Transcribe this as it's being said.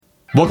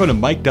Welcome to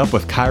Mic'd Up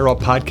with Chiro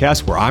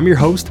podcast, where I'm your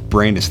host,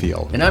 Brandon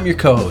Steele. And I'm your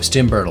co-host,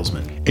 Tim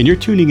Bertelsmann. And you're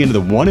tuning into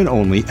the one and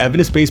only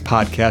evidence-based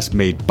podcast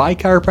made by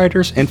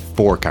chiropractors and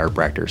for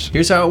chiropractors.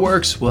 Here's how it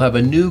works. We'll have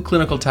a new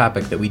clinical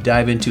topic that we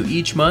dive into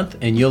each month,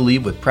 and you'll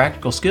leave with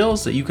practical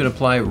skills that you can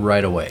apply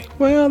right away.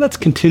 Well, that's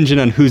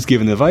contingent on who's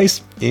giving the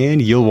advice, and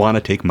you'll want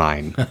to take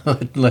mine.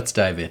 Let's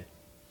dive in.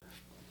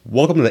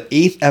 Welcome to the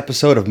 8th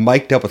episode of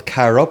Mic'd Up with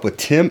Chiro with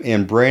Tim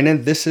and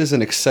Brandon. This is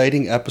an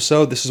exciting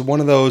episode. This is one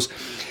of those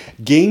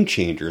game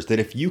changers that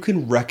if you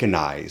can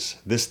recognize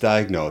this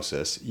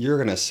diagnosis, you're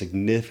going to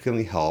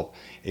significantly help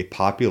a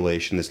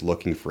population that's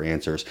looking for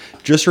answers.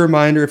 Just a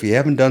reminder, if you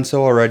haven't done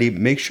so already,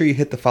 make sure you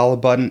hit the follow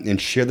button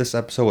and share this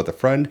episode with a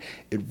friend.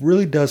 It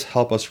really does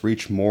help us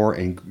reach more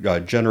and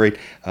generate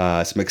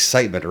some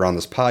excitement around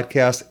this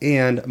podcast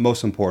and,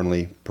 most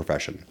importantly,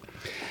 profession.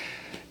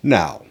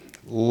 Now,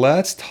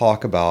 let's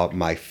talk about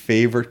my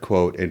favorite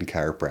quote in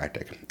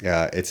chiropractic.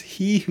 It's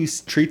 "He who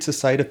treats the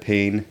site of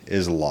pain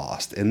is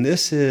lost." And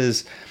this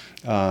is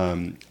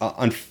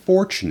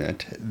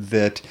unfortunate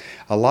that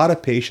a lot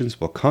of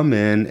patients will come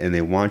in and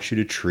they want you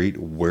to treat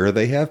where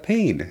they have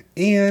pain.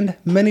 And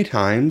many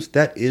times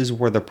that is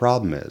where the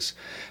problem is.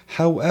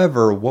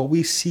 However, what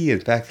we see, in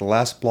fact, the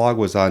last blog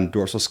was on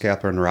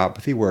dorsal-scapular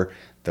neuropathy, where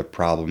the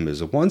problem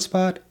is at one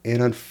spot,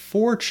 and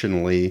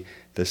unfortunately,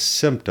 the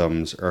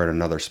symptoms are at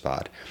another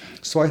spot.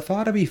 So I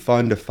thought it'd be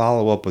fun to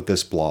follow up with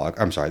this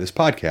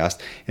podcast,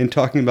 and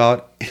talking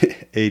about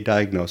a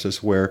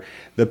diagnosis where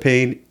the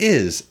pain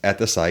is at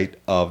the site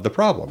of the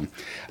problem.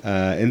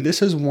 And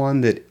this is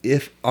one that,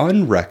 if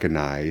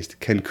unrecognized,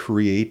 can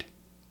create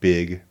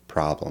big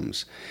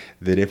problems.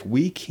 That if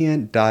we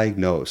can't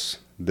diagnose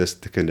this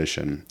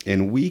condition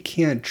and we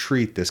can't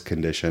treat this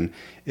condition,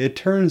 it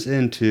turns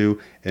into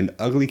an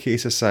ugly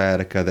case of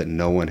sciatica that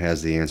no one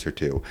has the answer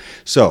to.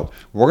 So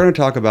we're going to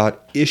talk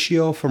about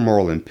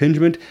ischiofemoral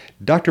impingement.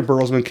 Dr.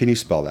 Bertelsmann, can you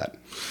spell that?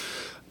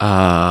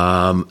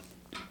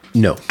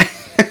 No.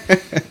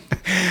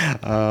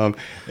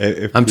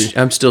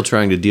 I'm still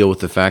trying to deal with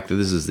the fact that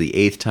this is the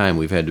 8th time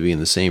we've had to be in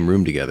the same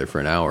room together for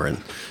an hour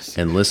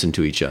and listen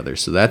to each other.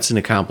 So that's an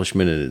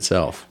accomplishment in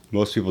itself.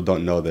 Most people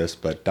don't know this,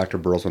 but Dr.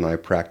 Bertelsmann and I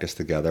practiced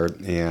together,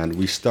 and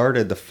we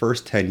started the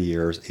first 10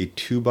 years a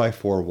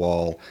 2x4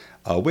 wall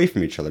away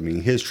from each other,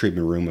 meaning his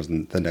treatment room was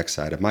on the next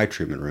side of my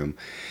treatment room.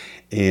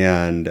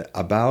 And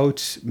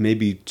about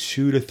maybe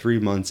 2 to 3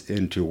 months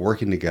into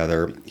working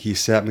together, he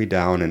sat me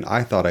down, and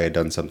I thought I had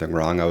done something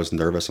wrong. I was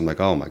nervous. I'm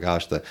like, oh my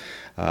gosh, the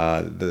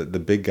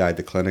big guy at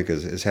the clinic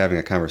is having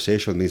a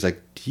conversation with me. He's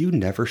like, do you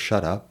never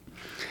shut up?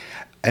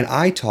 And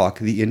I talk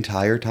the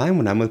entire time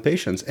when I'm with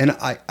patients. And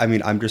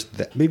I'm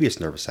just, maybe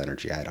it's nervous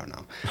energy, I don't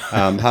know.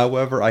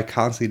 However, I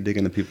constantly dig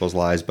into people's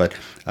lives, but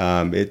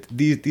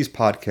these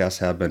podcasts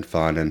have been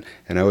fun, and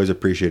I always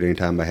appreciate any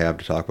time I have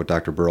to talk with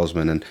Dr.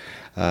 Bertelsmann and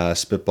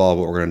spitball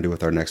what we're going to do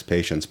with our next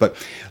patients. But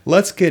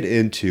let's get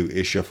into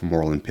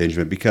ischiofemoral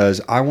impingement,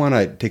 because I want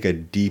to take a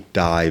deep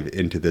dive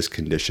into this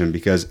condition,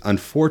 because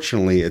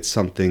unfortunately it's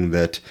something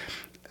that,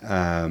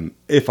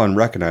 if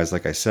unrecognized,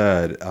 like I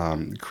said,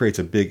 creates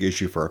a big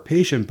issue for our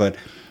patient. But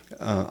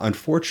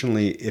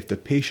unfortunately, if the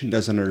patient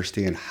doesn't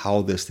understand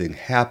how this thing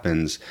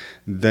happens,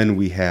 then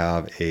we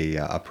have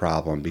a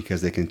problem,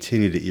 because they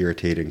continue to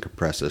irritate and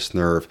compress this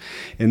nerve.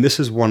 And this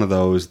is one of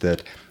those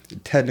that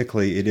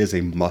technically it is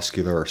a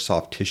muscular or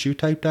soft tissue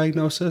type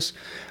diagnosis.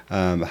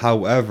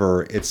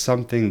 However, it's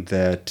something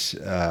that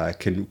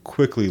can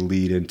quickly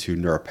lead into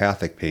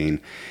neuropathic pain.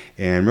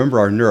 And remember,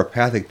 our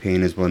neuropathic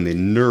pain is when the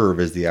nerve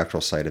is the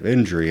actual site of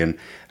injury. And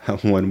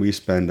when we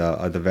spend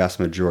the vast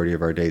majority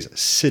of our days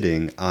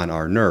sitting on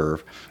our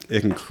nerve,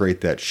 it can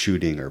create that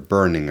shooting or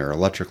burning or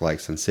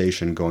electric-like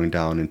sensation going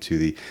down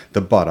into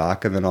the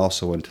buttock and then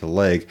also into the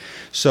leg.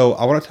 So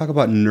I want to talk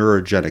about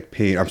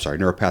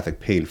neuropathic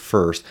pain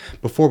first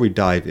before we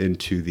dive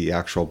into the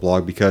actual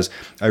blog, because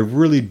I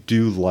really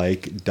do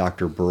like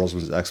Dr.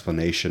 Bertelsmann's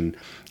explanation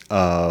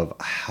of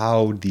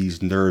how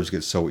these nerves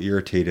get so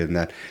irritated and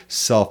that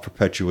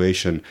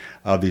self-perpetuation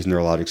of these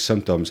neurologic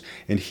symptoms.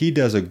 And he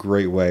does a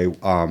great way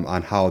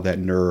on how that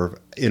nerve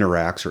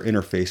interacts or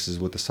interfaces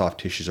with the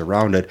soft tissues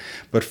around it.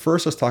 But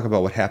first, let's talk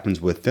about what happens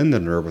within the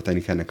nerve with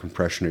any kind of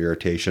compression or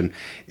irritation.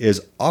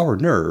 Is our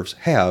nerves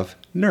have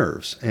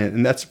nerves,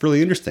 and that's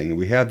really interesting.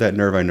 We have that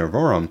nervi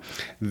nervorum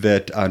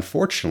that,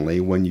 unfortunately,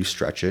 when you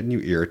stretch it and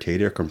you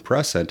irritate it or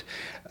compress it,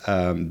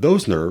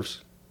 those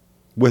nerves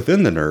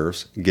within the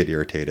nerves get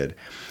irritated.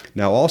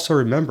 Now, also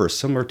remember,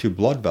 similar to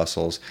blood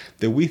vessels,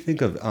 that we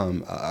think of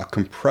a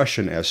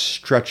compression as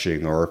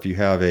stretching, or if you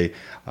have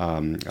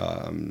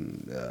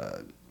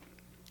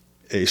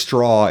a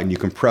straw and you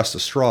compress the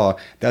straw,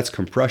 that's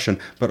compression.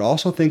 But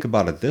also think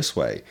about it this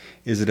way,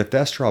 is that if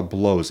that straw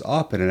blows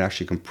up and it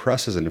actually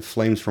compresses and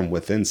inflames from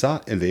within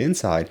and the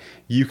inside,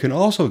 you can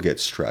also get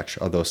stretch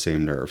of those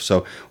same nerves.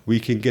 So we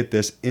can get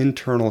this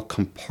internal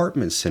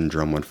compartment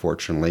syndrome,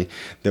 unfortunately,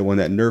 that when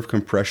that nerve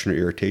compression or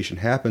irritation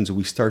happens,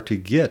 we start to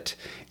get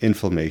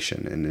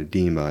inflammation and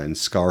edema and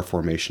scar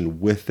formation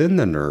within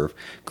the nerve,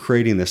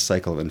 creating this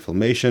cycle of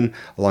inflammation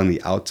along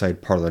the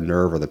outside part of the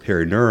nerve or the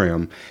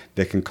perineurium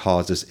that can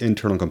cause this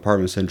internal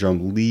compartment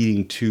syndrome,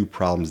 leading to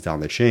problems down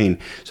the chain.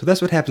 So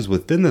that's what happens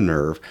within the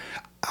nerve.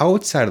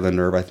 Outside of the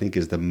nerve, I think,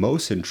 is the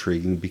most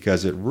intriguing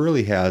because it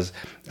really has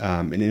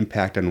an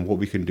impact on what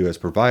we can do as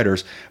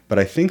providers. But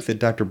I think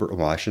that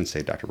I shouldn't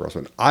say Dr.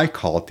 Burleson, I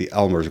call it the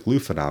Elmer's glue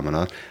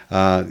phenomena.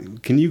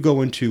 Can you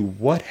go into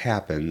what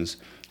happens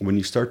when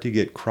you start to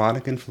get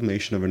chronic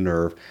inflammation of a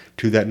nerve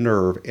to that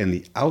nerve and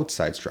the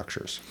outside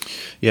structures?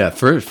 Yeah,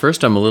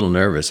 first I'm a little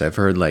nervous. I've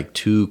heard like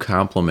 2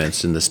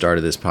 compliments in the start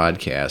of this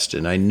podcast,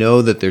 and I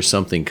know that there's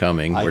something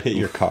coming. I hit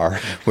your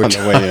car on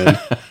the way in.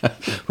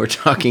 We're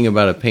talking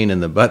about a pain in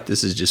the butt.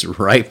 This is just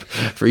ripe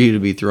for you to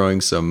be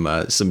throwing some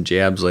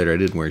jabs later. I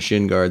didn't wear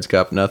shin guards,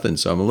 cup, nothing,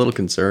 so I'm a little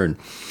concerned.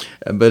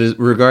 But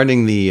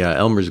regarding the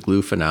Elmer's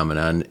glue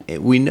phenomenon,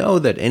 we know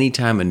that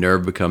anytime a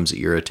nerve becomes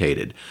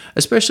irritated,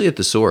 especially at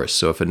the source,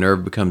 so if a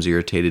nerve becomes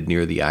irritated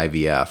near the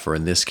IVF, or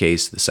in this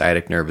case, the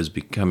sciatic nerve is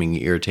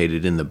becoming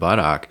irritated in the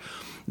buttock,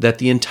 that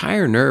the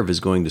entire nerve is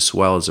going to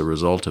swell as a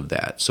result of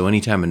that. So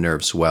anytime a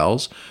nerve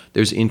swells,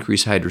 there's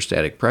increased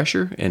hydrostatic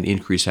pressure, and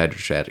increased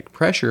hydrostatic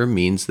pressure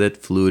means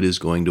that fluid is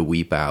going to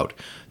weep out.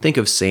 Think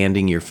of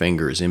sanding your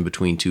fingers in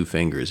between 2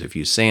 fingers. If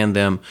you sand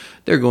them,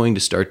 they're going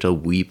to start to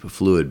weep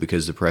fluid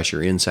because the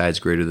pressure inside is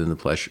greater than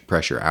the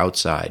pressure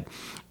outside.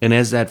 And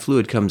as that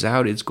fluid comes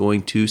out, it's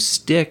going to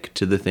stick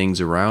to the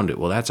things around it.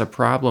 Well, that's a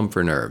problem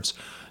for nerves.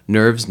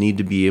 Nerves need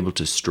to be able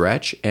to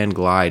stretch and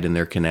glide in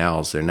their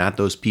canals. They're not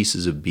those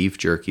pieces of beef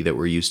jerky that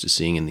we're used to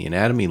seeing in the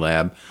anatomy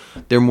lab.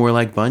 They're more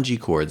like bungee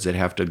cords that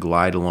have to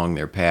glide along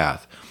their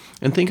path.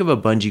 And think of a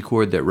bungee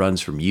cord that runs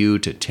from you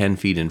to 10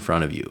 feet in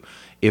front of you.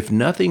 If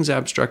nothing's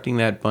obstructing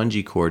that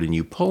bungee cord and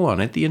you pull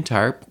on it, the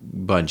entire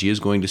bungee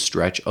is going to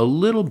stretch a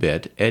little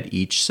bit at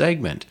each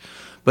segment.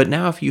 But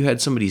now if you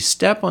had somebody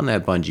step on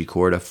that bungee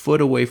cord a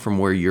foot away from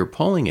where you're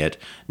pulling it,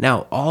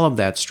 now all of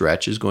that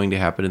stretch is going to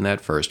happen in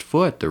that first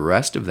foot. The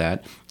rest of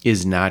that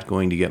is not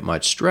going to get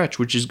much stretch,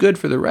 which is good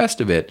for the rest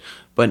of it,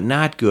 but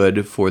not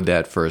good for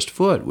that first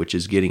foot, which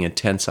is getting a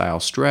tensile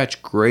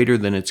stretch greater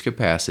than its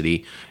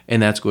capacity, and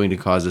that's going to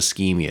cause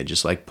ischemia,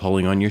 just like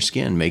pulling on your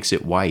skin makes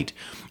it white.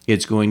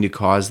 It's going to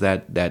cause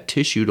that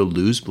tissue to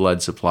lose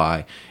blood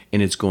supply,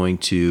 and it's going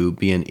to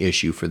be an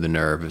issue for the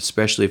nerve,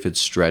 especially if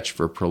it's stretched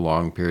for a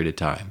prolonged period of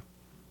time.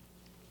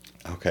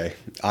 Okay.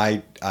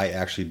 I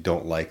actually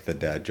don't like the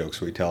dad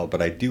jokes we tell,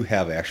 but I do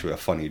have actually a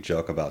funny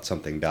joke about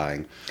something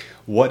dying.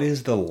 What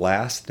is the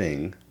last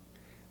thing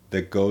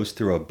that goes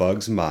through a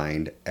bug's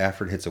mind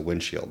after it hits a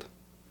windshield?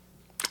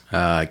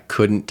 I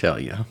couldn't tell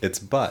you. It's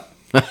butt.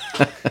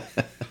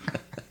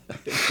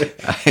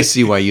 I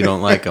see why you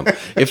don't like them.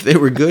 If they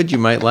were good, you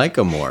might like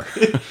them more.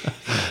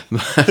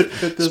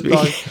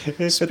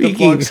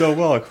 Speaking so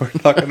well, we're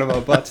talking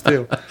about butts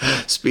too.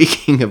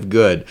 Speaking of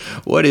good,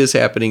 what is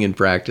happening in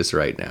practice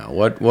right now?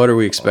 What are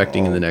we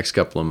expecting in the next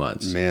couple of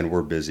months? Man,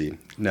 we're busy.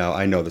 Now,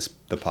 I know the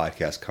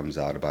podcast comes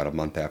out about a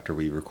month after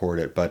we record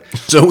it, but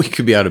so we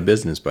could be out of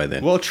business by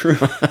then. Well, true.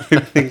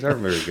 Things aren't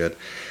very good.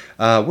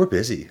 We're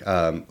busy.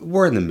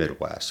 We're in the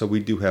Midwest, so we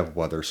do have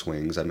weather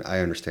swings. I mean, I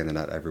understand that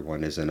not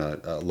everyone is in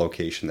a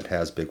location that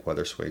has big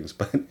weather swings,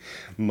 but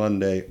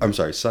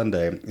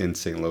Sunday in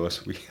St.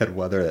 Louis, we had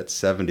weather at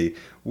 70.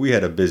 We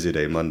had a busy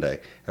day Monday.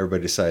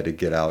 Everybody decided to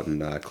get out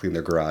and clean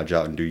their garage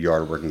out and do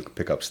yard work and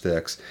pick up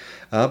sticks.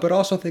 But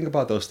also think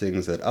about those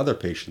things that other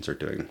patients are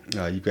doing.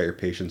 You've got your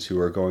patients who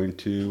are going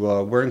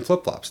to wearing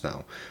flip-flops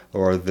now,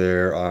 or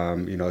they're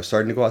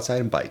starting to go outside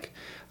and bike.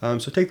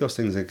 So take those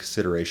things in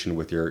consideration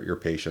with your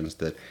patients,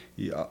 that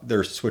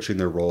they're switching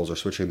their roles or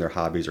switching their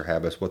hobbies or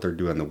habits, what they're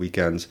doing on the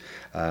weekends.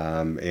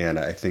 And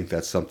I think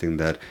that's something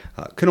that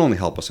can only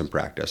help us in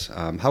practice.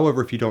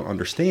 However, if you don't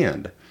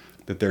understand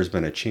that there's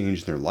been a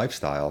change in their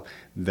lifestyle,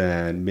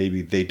 then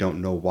maybe they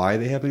don't know why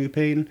they have any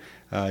pain.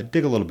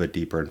 Dig a little bit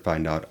deeper and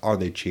find out, are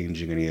they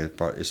changing any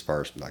as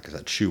far as, like I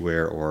said, shoe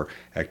wear or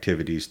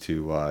activities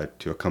to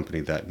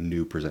accompany that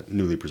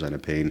newly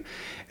presented pain.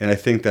 And I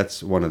think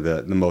that's one of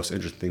the most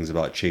interesting things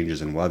about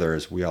changes in weather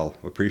is we all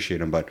appreciate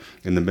them, but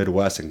in the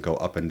Midwest it can go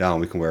up and down.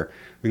 We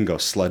can go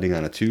sledding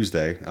on a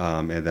Tuesday,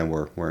 and then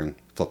we're wearing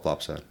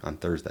flip-flops on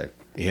Thursday.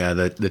 Yeah,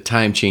 the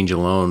time change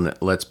alone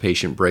lets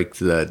patient break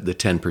the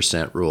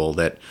 10% rule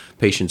that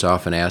patients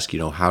often ask,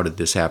 how did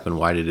this happen?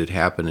 Why did it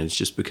happen? And it's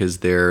just because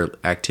their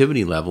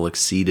activity level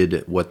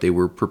exceeded what they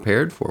were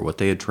prepared for, what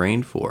they had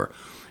trained for.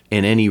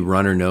 And any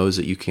runner knows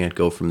that you can't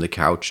go from the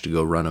couch to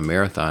go run a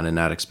marathon and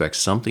not expect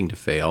something to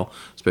fail,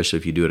 especially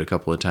if you do it a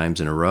couple of times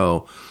in a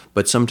row.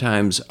 But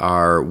sometimes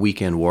our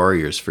weekend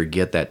warriors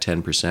forget that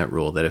 10%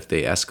 rule, that if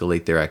they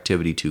escalate their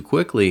activity too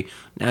quickly,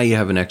 now you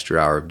have an extra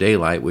hour of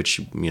daylight,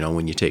 which,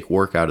 when you take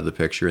work out of the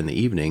picture in the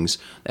evenings,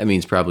 that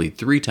means probably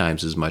 3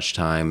 times as much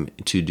time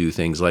to do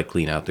things like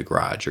clean out the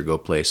garage or go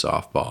play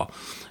softball.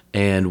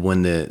 And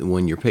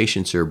when your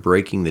patients are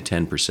breaking the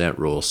 10%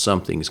 rule,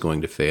 something's going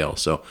to fail.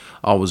 So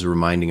always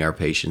reminding our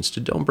patients to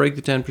don't break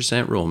the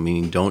 10% rule,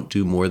 meaning don't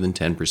do more than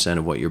 10%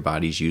 of what your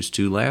body's used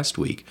to last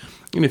week.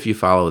 And if you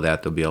follow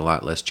that, there'll be a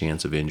lot less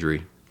chance of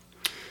injury.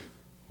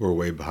 We're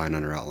way behind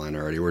on our outline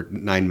already. We're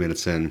 9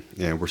 minutes in,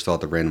 and we're still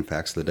at the random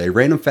facts of the day.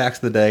 Random facts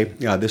of the day,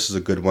 this is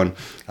a good one.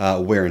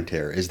 Wear and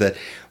tear is that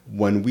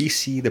when we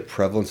see the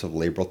prevalence of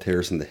labral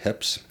tears in the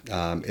hips,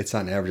 it's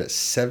on average at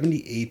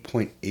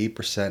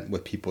 78.8%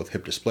 with people with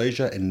hip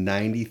dysplasia and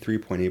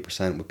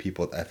 93.8% with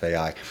people with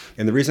FAI.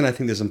 And the reason I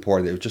think this is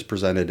important, it was just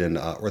presented in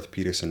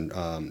Orthopedics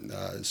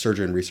and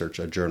Surgery and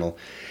Research Journal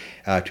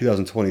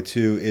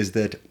 2022, is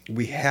that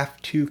we have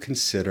to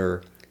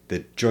consider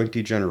that joint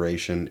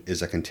degeneration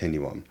is a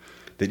continuum.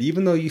 That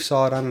even though you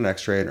saw it on an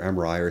X-ray, an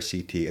MRI, or a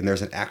CT, and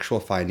there's an actual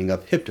finding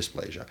of hip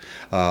dysplasia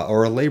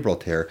or a labral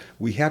tear,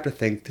 we have to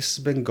think this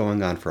has been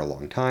going on for a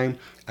long time.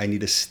 I need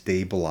to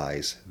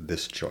stabilize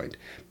this joint,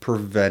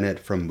 prevent it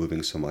from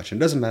moving so much. And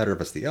it doesn't matter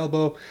if it's the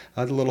elbow,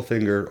 the little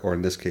finger, or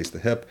in this case, the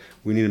hip.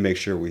 We need to make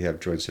sure we have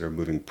joints that are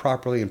moving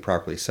properly and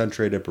properly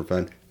centrated,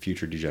 prevent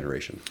future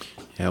degeneration.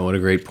 Yeah, what a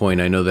great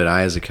point. I know that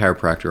I, as a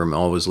chiropractor, am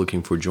always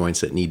looking for joints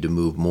that need to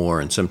move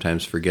more and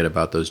sometimes forget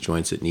about those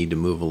joints that need to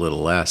move a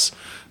little less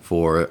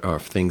for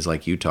things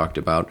like you talked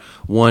about.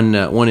 One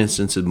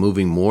instance of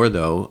moving more,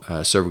 though,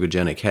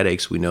 cervicogenic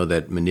headaches, we know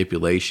that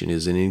manipulation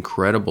is an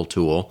incredible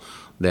tool,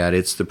 that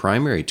it's the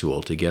primary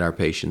tool to get our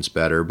patients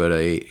better. But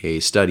a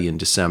study in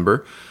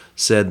December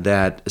said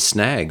that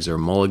snags, or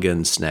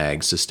Mulligan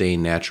snags,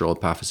 sustain natural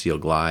apophyseal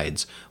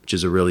glides, which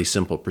is a really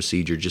simple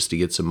procedure just to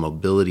get some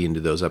mobility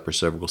into those upper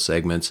cervical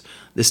segments.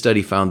 This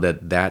study found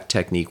that that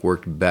technique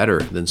worked better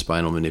than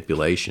spinal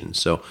manipulation.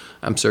 So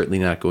I'm certainly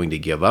not going to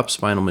give up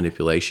spinal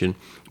manipulation,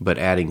 but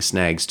adding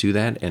snags to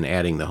that and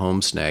adding the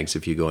home snags,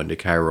 if you go into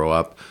Chiro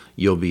Up,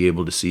 you'll be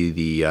able to see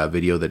the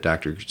video that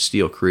Dr.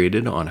 Steele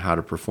created on how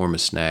to perform a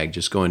snag.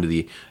 Just go into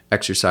the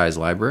exercise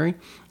library,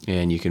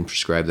 and you can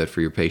prescribe that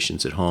for your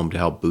patients at home to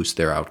help boost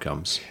their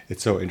outcomes.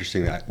 It's so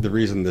interesting that the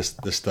reason this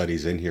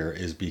study's in here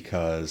is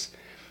because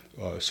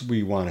so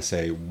we want to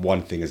say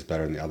one thing is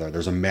better than the other.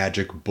 There's a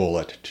magic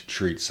bullet to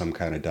treat some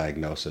kind of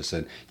diagnosis,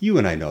 and you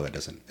and I know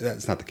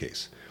that's not the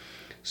case.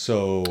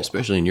 So,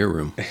 especially in your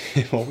room.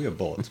 Well, we have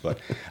bullets, but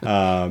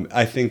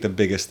I think the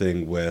biggest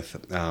thing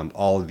with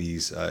all of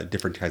these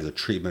different kinds of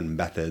treatment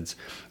methods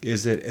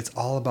is that it's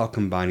all about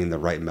combining the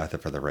right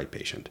method for the right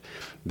patient.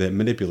 The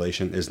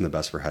manipulation isn't the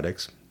best for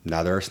headaches.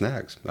 Now there are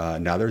snags.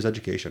 Now there's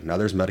education. Now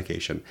there's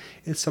medication.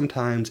 It's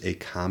sometimes a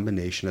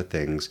combination of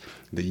things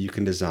that you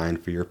can design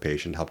for your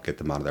patient to help get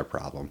them out of their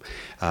problem.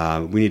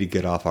 We need to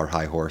get off our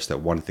high horse that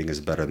one thing is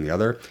better than the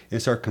other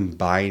and start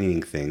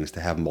combining things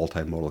to have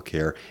multimodal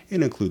care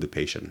and include the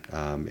patient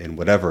in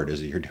whatever it is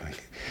that you're doing.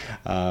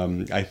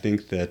 I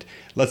think that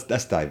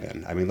let's dive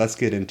in. I mean, let's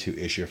get into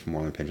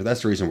ischiofemoral impingement.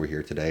 That's the reason we're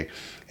here today.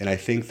 And I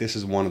think this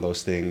is one of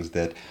those things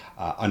that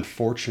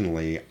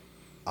unfortunately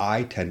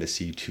I tend to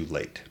see too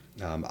late.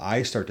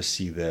 I start to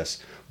see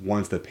this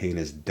once the pain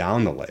is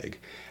down the leg.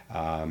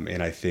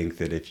 And I think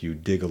that if you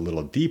dig a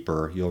little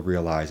deeper, you'll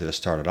realize that it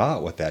started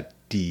out with that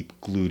deep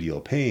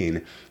gluteal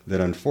pain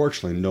that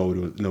unfortunately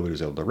nobody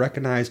was able to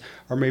recognize,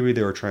 or maybe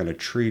they were trying to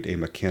treat a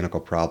mechanical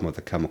problem with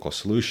a chemical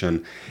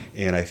solution.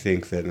 And I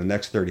think that in the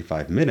next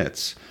 35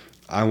 minutes,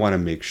 I want to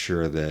make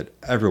sure that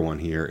everyone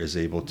here is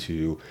able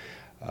to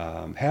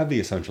have the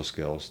essential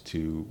skills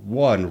to,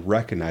 one,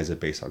 recognize it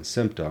based on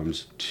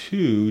symptoms,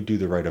 two, do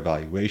the right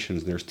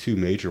evaluations, and there's two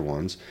major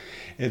ones,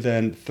 and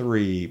then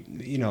three,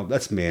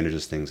 let's manage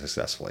this thing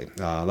successfully.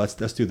 Let's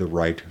do the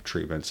right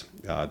treatments,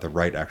 the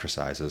right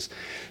exercises.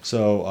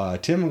 So,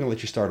 Tim, I'm going to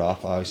let you start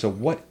off. So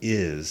what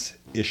is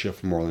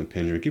ischiofemoral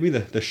impingement? Give me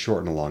the short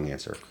and the long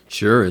answer.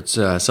 Sure. It's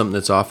something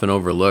that's often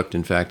overlooked.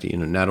 In fact,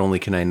 not only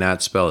can I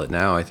not spell it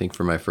now, I think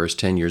for my first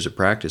 10 years of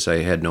practice,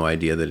 I had no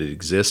idea that it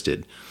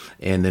existed.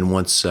 And then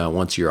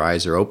once your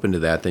eyes are open to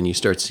that, then you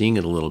start seeing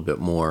it a little bit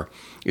more.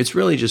 It's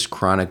really just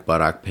chronic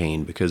buttock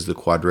pain because the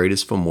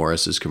quadratus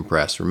femoris is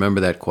compressed. Remember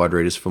that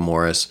quadratus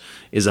femoris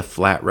is a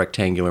flat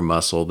rectangular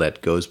muscle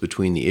that goes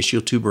between the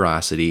ischial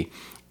tuberosity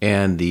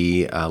and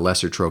the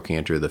lesser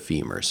trochanter of the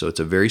femur. So it's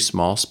a very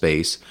small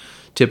space.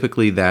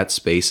 Typically that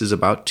space is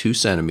about 2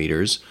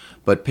 centimeters,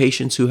 but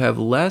patients who have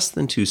less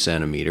than 2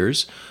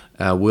 centimeters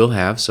will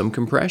have some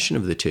compression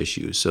of the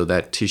tissue. So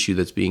that tissue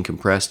that's being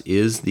compressed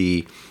is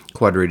the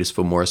quadratus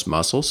femoris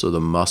muscle, so the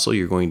muscle,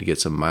 you're going to get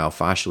some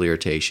myofascial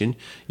irritation.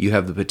 You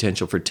have the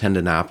potential for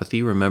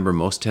tendinopathy. Remember,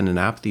 most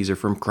tendinopathies are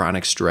from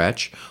chronic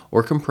stretch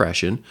or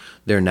compression.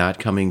 They're not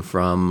coming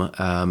from,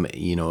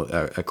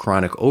 a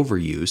chronic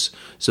overuse.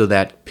 So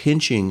that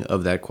pinching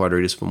of that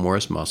quadratus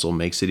femoris muscle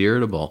makes it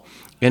irritable,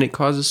 and it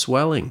causes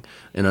swelling.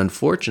 And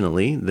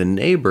unfortunately, the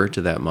neighbor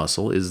to that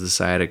muscle is the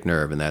sciatic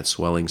nerve, and that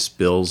swelling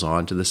spills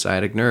onto the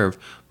sciatic nerve,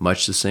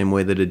 much the same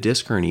way that a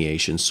disc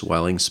herniation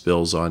swelling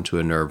spills onto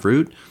a nerve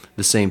root.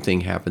 The same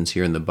thing happens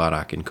here in the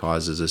buttock and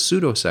causes a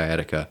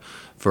pseudosciatica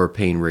for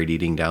pain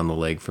radiating down the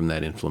leg from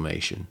that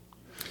inflammation.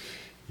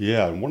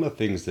 Yeah, and one of the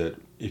things that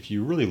if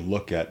you really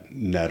look at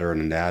netter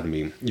and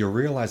anatomy, you'll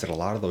realize that a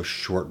lot of those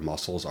short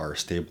muscles are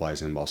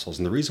stabilizing muscles.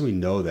 And the reason we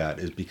know that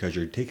is because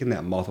you're taking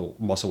that muscle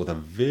with a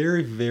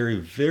very, very,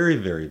 very,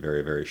 very,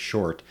 very, very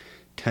short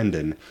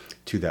tendon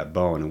to that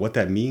bone. And what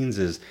that means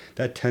is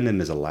that tendon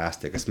is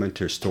elastic. It's meant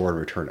to store and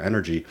return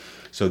energy.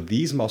 So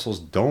these muscles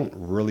don't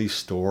really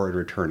store and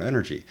return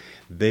energy.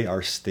 They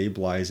are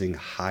stabilizing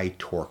high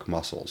torque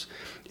muscles.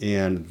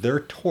 And their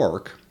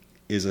torque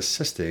is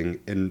assisting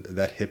in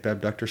that hip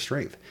abductor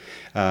strength.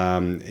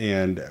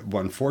 And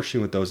unfortunately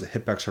with those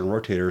hip external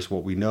rotators,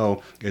 what we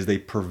know is they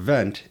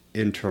prevent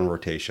internal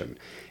rotation.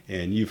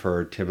 And you've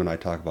heard Tim and I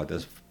talk about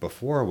this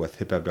before with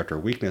hip abductor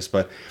weakness,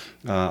 but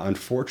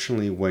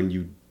unfortunately when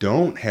you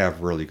don't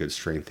have really good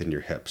strength in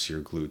your hips,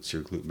 your glutes,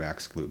 your glute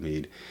max, glute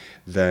med,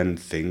 then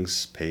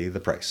things pay the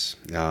price.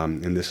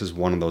 And this is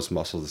one of those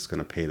muscles that's going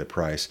to pay the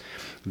price.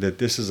 That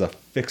this is a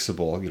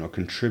fixable,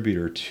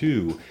 contributor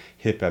to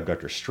hip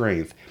abductor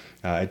strength.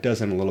 It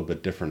does in a little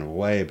bit different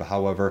way, but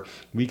however,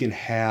 we can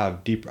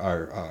have deep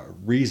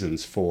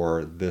reasons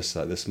for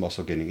this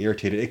muscle getting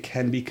irritated. It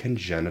can be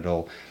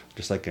congenital,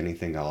 just like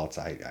anything else.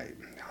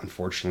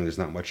 Unfortunately, there's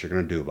not much you're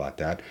going to do about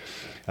that.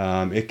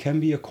 It can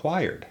be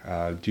acquired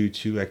due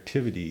to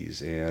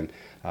activities and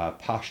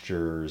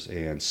postures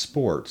and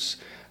sports.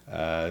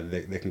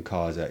 That can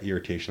cause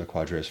irritation of the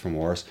quadratus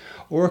femoris,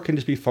 or it can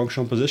just be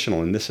functional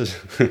positional, and this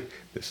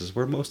is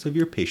where most of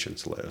your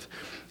patients live.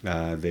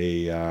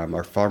 They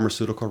are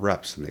pharmaceutical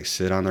reps, and they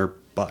sit on their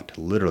butt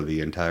literally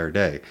the entire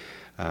day.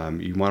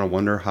 You want to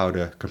wonder how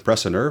to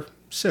compress a nerve?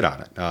 Sit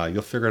on it.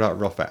 You'll figure it out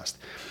real fast.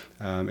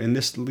 And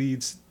this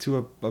leads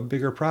to a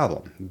bigger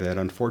problem that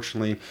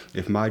unfortunately,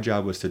 if my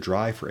job was to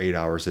drive for 8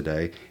 hours a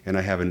day and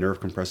I have a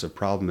nerve compressive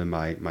problem in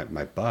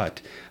my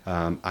butt,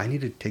 I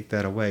need to take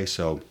that away.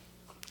 So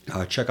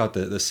check out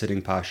the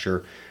sitting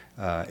posture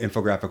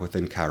infographic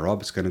within Chiro.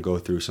 It's going to go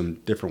through some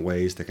different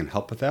ways that can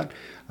help with that.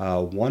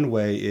 One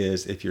way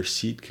is if your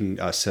seat can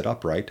sit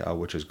upright,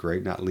 which is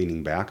great, not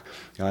leaning back.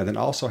 Then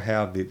also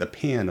have the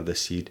pan of the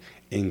seat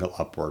angle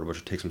upward, which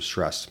will take some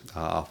stress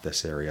off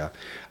this area.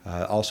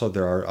 Also,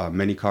 there are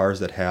many cars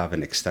that have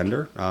an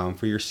extender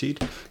for your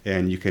seat,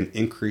 and you can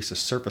increase the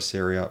surface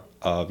area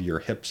of your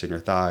hips and your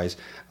thighs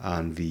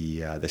on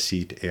the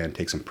seat and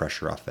take some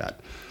pressure off that.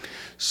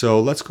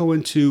 So let's go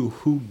into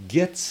who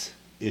gets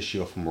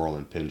ischiofemoral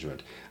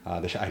impingement.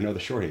 I know the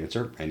short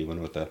answer, anyone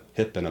with a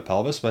hip and a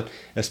pelvis, but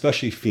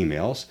especially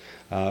females.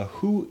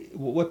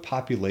 What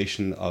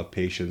population of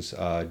patients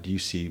do you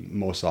see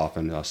most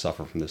often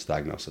suffer from this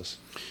diagnosis?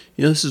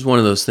 This is one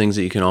of those things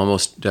that you can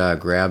almost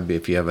grab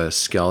if you have a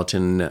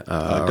skeleton.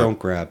 Don't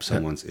grab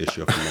someone's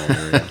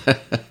ischiofemoral area.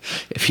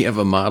 If you have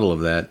a model of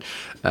that,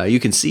 you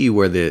can see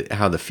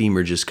how the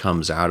femur just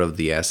comes out of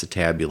the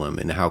acetabulum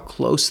and how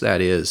close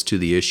that is to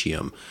the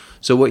ischium.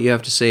 So what you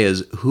have to say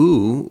is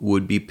who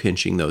would be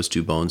pinching those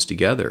two bones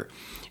together?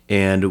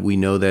 And we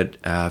know that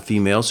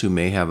females who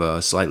may have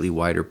a slightly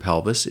wider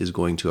pelvis is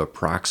going to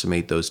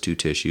approximate those two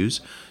tissues.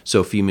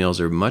 So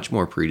females are much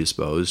more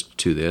predisposed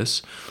to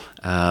this.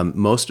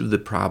 Most of the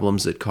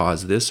problems that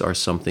cause this are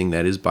something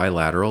that is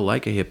bilateral,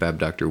 like a hip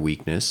abductor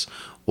weakness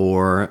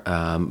or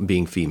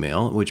being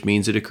female, which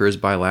means it occurs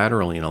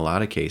bilaterally in a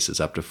lot of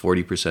cases. Up to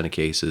 40% of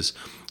cases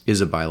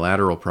is a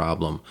bilateral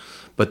problem.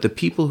 But the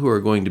people who are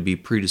going to be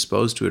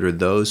predisposed to it are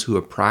those who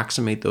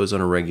approximate those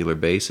on a regular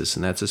basis,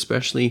 and that's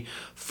especially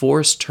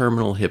forced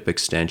terminal hip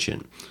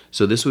extension.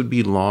 So this would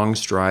be long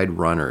stride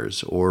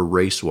runners or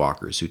race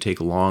walkers who take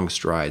long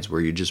strides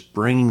where you're just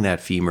bringing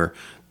that femur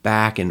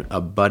back and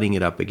butting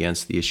it up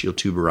against the ischial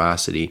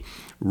tuberosity.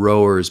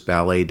 Rowers,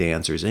 ballet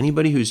dancers,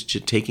 anybody who's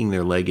taking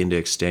their leg into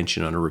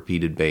extension on a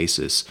repeated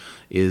basis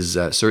is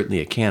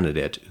certainly a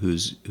candidate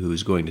who's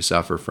going to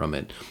suffer from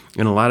it.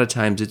 And a lot of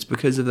times it's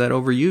because of that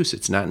overuse.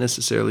 It's not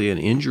necessarily an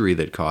injury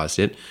that caused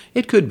it.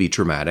 It could be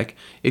traumatic.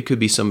 It could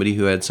be somebody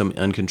who had some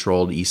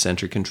uncontrolled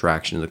eccentric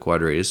contraction of the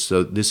quadratus.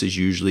 So this is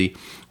usually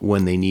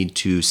when they need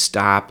to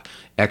stop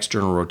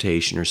external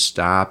rotation or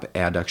stop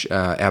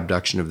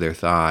abduction of their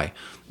thigh.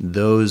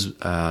 Those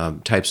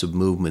types of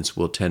movements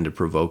will tend to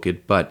provoke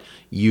it, but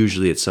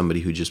usually it's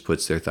somebody who just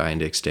puts their thigh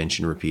into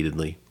extension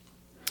repeatedly.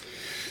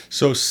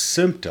 So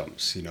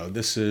symptoms,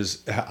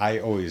 I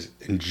always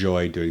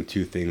enjoy doing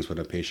two things when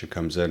a patient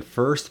comes in.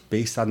 First,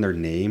 based on their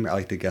name, I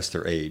like to guess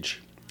their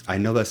age. I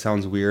know that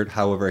sounds weird,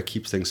 however, it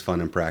keeps things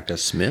fun in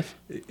practice. Smith?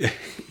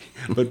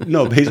 But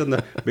no, based on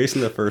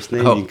the first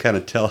name, You can kind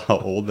of tell how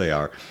old they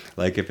are.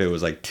 Like if it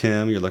was like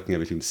Tim, you're looking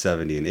at between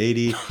 70 and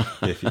 80.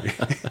 If you,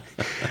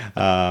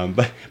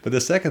 but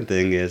the second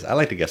thing is I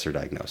like to guess their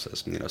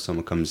diagnosis.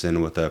 Someone comes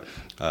in with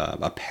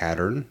a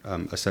pattern,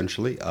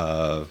 essentially,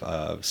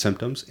 of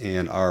symptoms,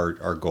 and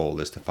our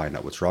goal is to find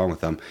out what's wrong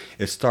with them.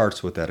 It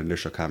starts with that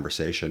initial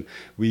conversation.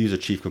 We use a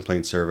chief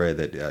complaint survey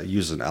that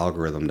uses an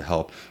algorithm to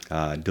help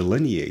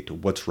delineate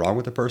what's wrong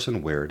with the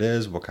person, where it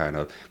is, what kind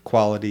of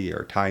quality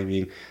or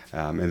timing,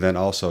 and then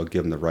also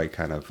give them the right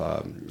kind of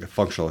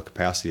functional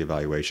capacity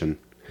evaluation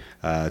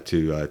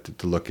to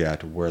look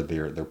at where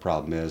their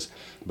problem is.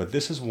 But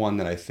this is one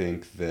that I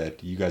think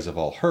that you guys have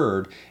all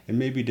heard and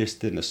maybe just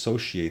didn't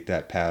associate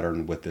that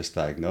pattern with this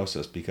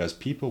diagnosis, because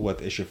people with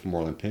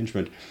ischiofemoral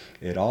impingement,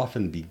 it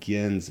often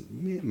begins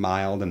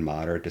mild and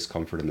moderate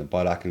discomfort in the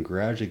buttock and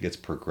gradually gets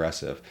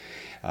progressive.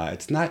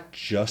 It's not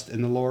just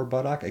in the lower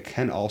buttock. It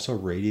can also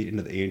radiate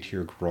into the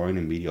anterior groin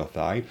and medial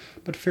thigh,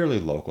 but fairly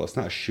local. It's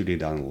not shooting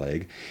down the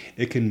leg.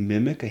 It can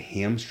mimic a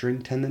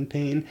hamstring tendon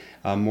pain,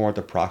 more at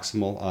the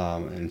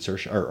proximal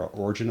insertion or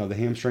origin of the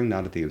hamstring,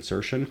 not at the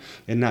insertion,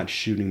 and not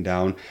shooting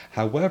down.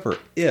 However,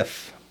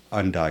 if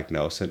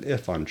undiagnosed and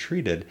if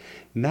untreated,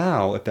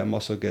 now if that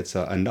muscle gets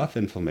enough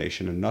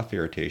inflammation, enough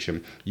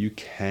irritation, you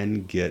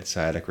can get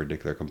sciatic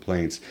radicular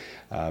complaints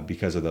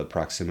because of the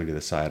proximity of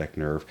the sciatic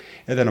nerve.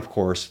 And then, of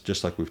course,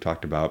 just like we've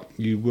talked about,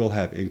 you will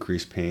have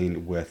increased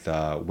pain with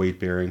weight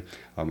bearing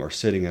or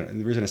sitting.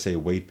 And the reason I say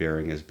weight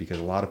bearing is because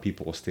a lot of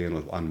people will stand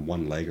on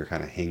one leg or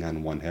kind of hang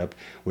on one hip,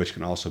 which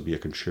can also be a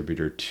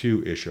contributor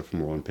to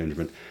ischiofemoral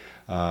impingement.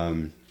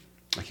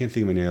 I can't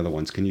think of any other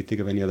ones. Can you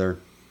think of any other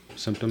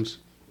symptoms?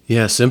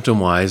 Yeah,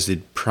 symptom-wise,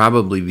 it'd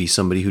probably be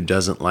somebody who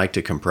doesn't like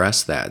to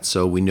compress that.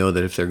 So we know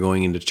that if they're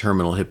going into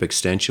terminal hip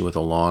extension with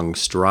a long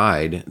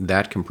stride,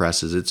 that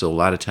compresses it. So a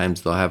lot of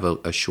times they'll have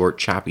a short,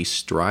 choppy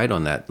stride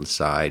on that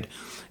side.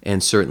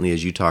 And certainly,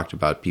 as you talked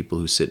about, people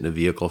who sit in a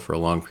vehicle for a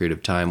long period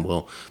of time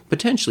will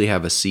potentially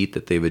have a seat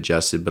that they've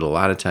adjusted, but a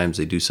lot of times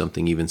they do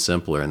something even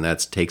simpler, and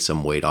that's take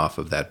some weight off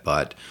of that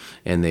butt,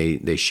 and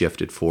they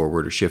shift it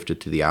forward or shift it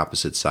to the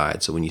opposite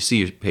side. So when you see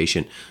your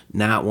patient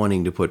not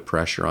wanting to put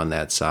pressure on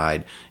that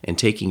side and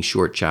taking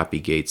short, choppy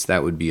gaits,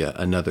 that would be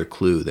another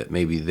clue that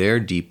maybe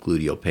their deep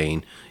gluteal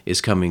pain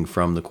is coming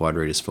from the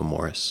quadratus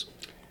femoris.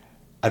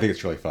 I think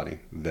it's really funny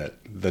that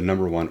the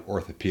number one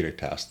orthopedic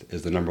test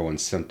is the number one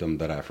symptom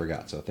that I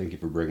forgot. So thank you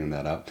for bringing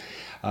that up.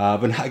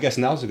 But I guess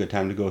now's a good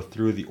time to go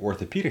through the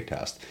orthopedic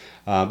test.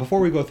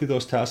 Before we go through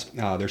those tests,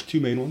 there's two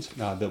main ones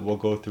that we'll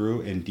go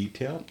through in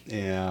detail.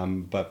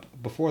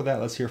 But before that,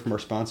 let's hear from our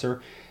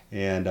sponsor.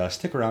 And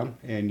stick around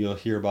and you'll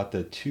hear about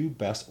the two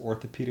best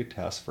orthopedic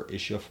tests for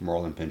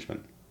ischiofemoral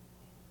impingement.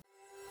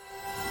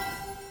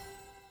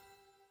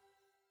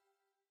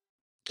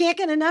 Can't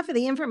get enough of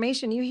the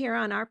information you hear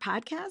on our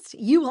podcast?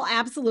 You will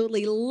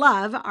absolutely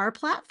love our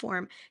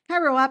platform.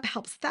 ChiroUp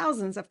helps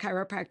thousands of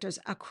chiropractors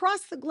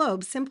across the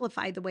globe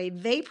simplify the way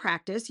they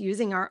practice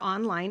using our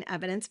online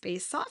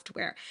evidence-based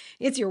software.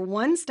 It's your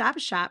one-stop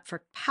shop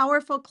for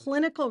powerful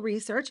clinical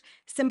research,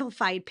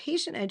 simplified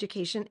patient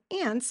education,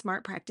 and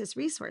smart practice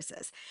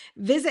resources.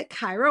 Visit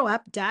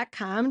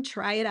chiroup.com,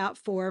 try it out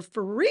for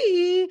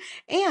free.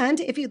 And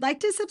if you'd like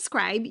to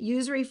subscribe,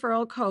 use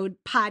referral code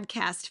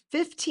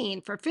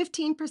PODCAST15 for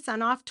 15%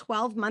 off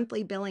 12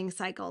 monthly billing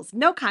cycles.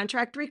 No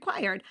contract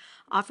required.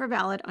 Offer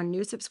valid on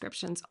new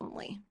subscriptions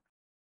only.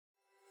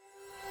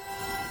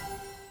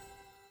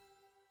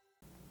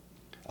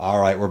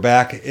 All right, we're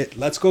back.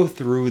 Let's go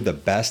through the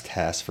best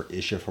tests for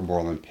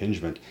ischiofemoral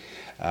impingement.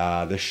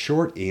 The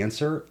short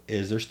answer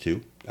is there's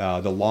two.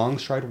 The long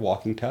stride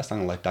walking test, I'm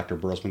going to let Dr.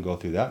 Burlesman go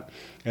through that.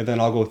 And then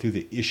I'll go through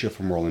the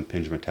ischiofemoral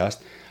impingement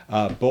test.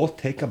 Both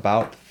take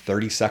about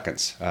 30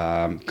 seconds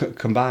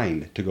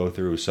combined to go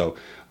through. So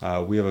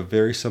we have a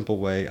very simple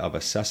way of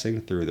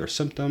assessing through their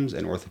symptoms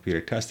and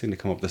orthopedic testing to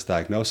come up with this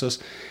diagnosis.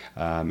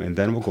 And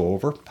then we'll go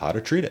over how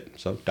to treat it.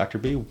 So Dr.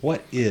 B,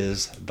 what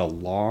is the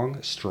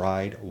long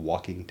stride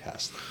walking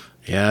test?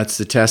 Yeah, it's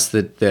the test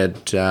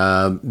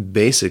that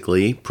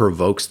basically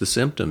provokes the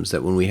symptoms,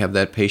 that when we have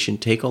that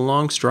patient take a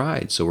long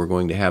stride, so we're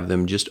going to have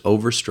them just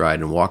overstride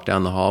and walk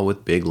down the hall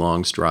with big,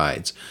 long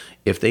strides.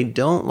 If they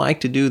don't like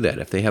to do that,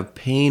 if they have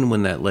pain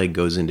when that leg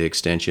goes into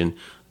extension,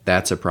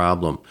 that's a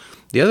problem.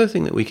 The other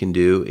thing that we can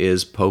do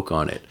is poke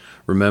on it.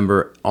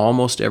 Remember,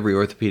 almost every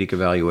orthopedic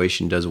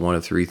evaluation does one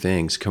of three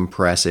things: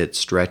 compress it,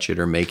 stretch it,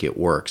 or make it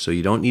work. So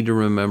you don't need to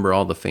remember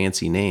all the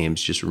fancy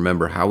names. Just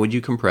remember, how would you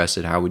compress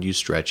it? How would you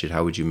stretch it?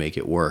 How would you make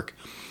it work?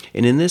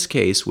 And in this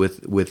case,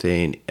 with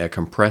a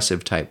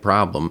compressive type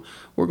problem,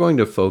 we're going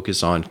to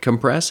focus on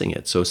compressing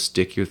it. So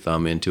stick your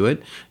thumb into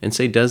it and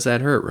say, does that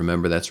hurt?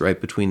 Remember, that's right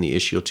between the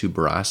ischial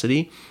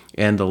tuberosity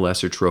and the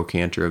lesser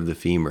trochanter of the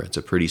femur. It's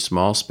a pretty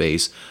small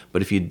space,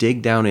 but if you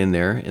dig down in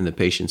there and the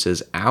patient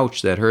says,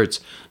 ouch, that hurts,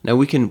 now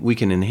we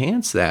can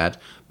enhance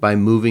that by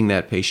moving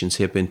that patient's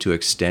hip into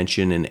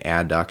extension and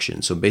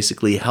adduction. So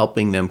basically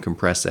helping them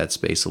compress that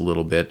space a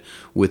little bit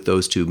with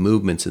those two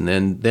movements, and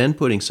then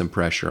putting some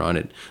pressure on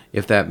it.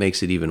 If that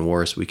makes it even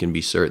worse, we can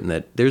be certain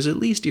that there's at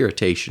least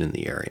irritation in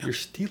the area. You're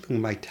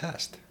stealing my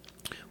test.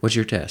 What's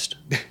your test?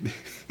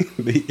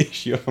 The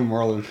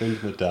ischiofemoral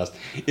impingement test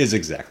is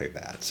exactly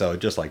that. So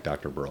just like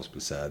Dr.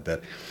 Burlesman said,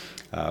 that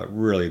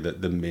really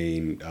the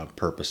main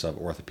purpose of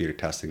orthopedic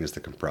testing is to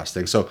compress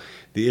things. So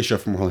the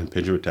ischiofemoral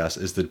impingement test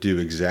is to do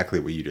exactly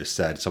what you just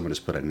said. Someone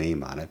just put a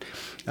name on it.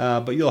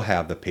 But you'll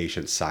have the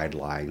patient side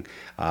lying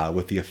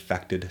with the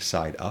affected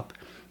side up.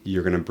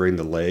 You're going to bring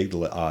the leg.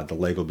 The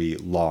leg will be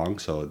long,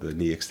 so the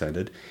knee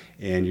extended.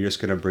 And you're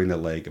just going to bring the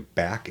leg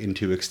back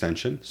into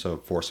extension, so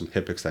for some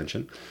hip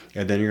extension.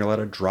 And then you're going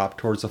to let it drop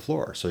towards the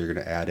floor. So you're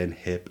going to add in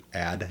hip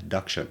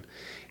adduction.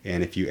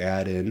 And if you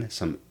add in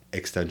some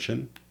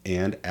extension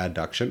and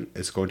adduction,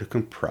 it's going to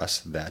compress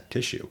that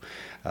tissue.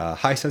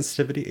 High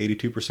sensitivity,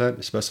 82%,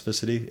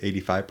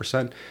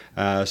 specificity,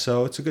 85%.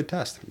 So it's a good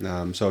test.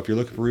 So if you're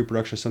looking for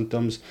reproduction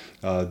symptoms,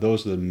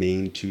 those are the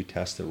main two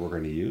tests that we're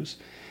going to use.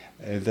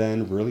 And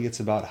then really it's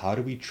about how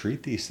do we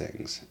treat these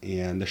things?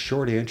 And the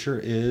short answer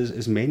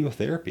is manual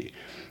therapy.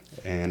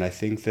 And I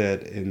think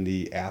that in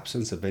the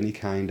absence of any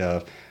kind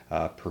of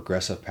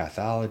progressive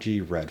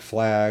pathology, red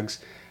flags,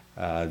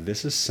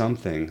 this is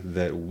something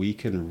that we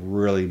can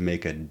really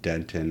make a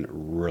dent in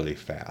really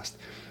fast.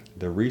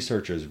 The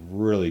research is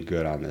really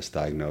good on this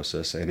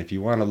diagnosis, and if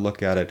you want to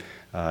look at it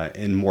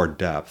in more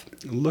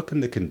depth, look in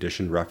the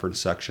condition reference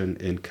section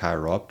in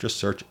ChiroUp. Just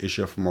search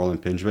ischiofemoral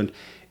impingement.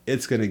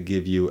 It's going to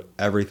give you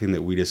everything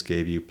that we just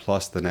gave you,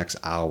 plus the next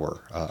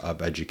hour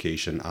of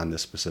education on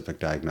this specific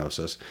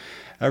diagnosis.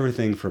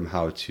 Everything from the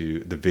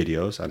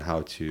videos on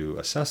how to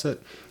assess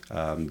it,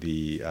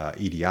 the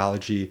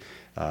etiology,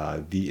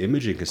 the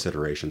imaging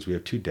considerations. We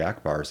have 2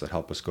 DAC bars that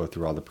help us go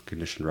through all the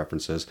condition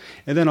references,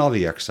 and then all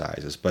the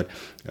exercises. But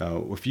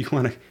if you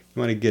want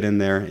to get in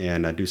there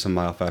and do some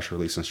myofascial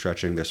release and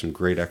stretching, there's some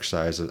great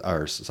exercises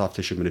or soft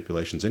tissue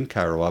manipulations in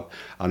ChiroUp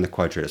on the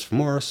quadratus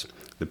femoris,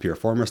 the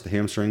piriformis, the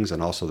hamstrings,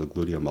 and also the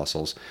gluteal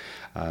muscles.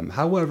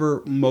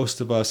 However,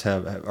 most of us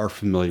are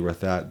familiar with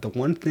that. The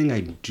one thing I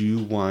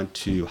do want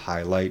to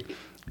highlight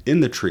in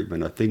the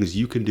treatment of things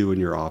you can do in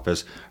your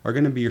office are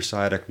going to be your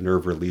sciatic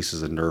nerve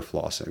releases and nerve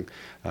flossing.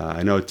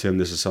 I know, Tim,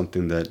 this is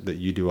something that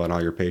you do on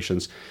all your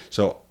patients.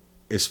 So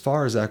as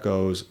far as that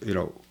goes,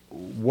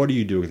 what are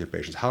you doing with your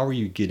patients? How are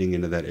you getting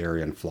into that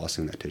area and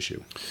flossing that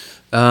tissue?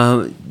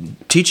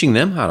 Teaching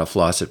them how to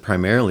floss it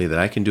primarily, that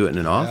I can do it in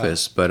an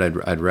office, but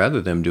I'd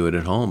rather them do it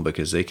at home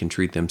because they can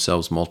treat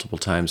themselves multiple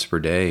times per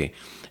day.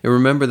 And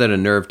remember that a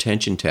nerve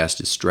tension test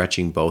is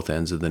stretching both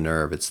ends of the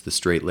nerve. It's the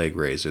straight leg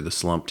raise or the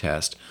slump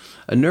test.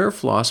 A nerve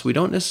floss, we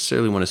don't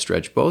necessarily want to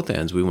stretch both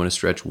ends. We want to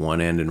stretch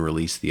one end and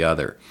release the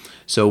other.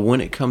 So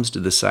when it comes to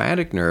the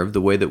sciatic nerve,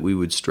 the way that we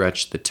would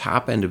stretch the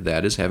top end of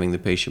that is having the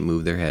patient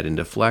move their head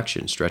into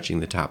flexion, stretching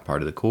the top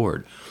part of the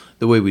cord.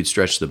 The way we'd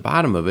stretch the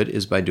bottom of it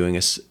is by doing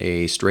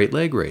a straight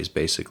leg raise,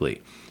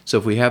 basically. So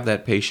if we have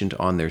that patient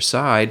on their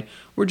side,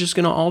 we're just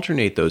going to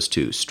alternate those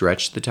two.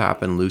 Stretch the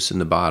top and loosen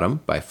the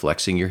bottom by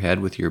flexing your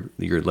head with your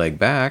leg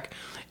back,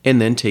 and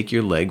then take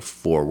your leg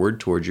forward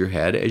towards your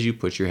head as you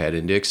put your head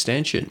into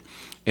extension.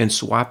 And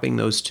swapping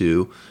those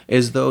two,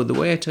 as though the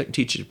way I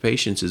teach it to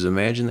patients is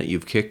imagine that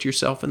you've kicked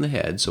yourself in the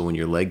head. So when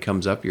your leg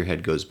comes up, your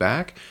head goes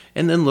back,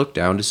 and then look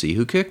down to see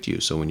who kicked you.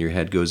 So when your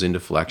head goes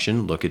into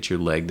flexion, look at your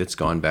leg that's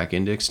gone back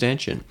into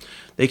extension.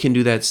 They can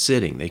do that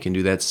sitting. They can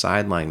do that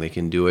side lying. They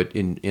can do it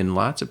in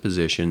lots of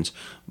positions,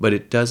 but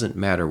it doesn't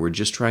matter. We're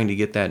just trying to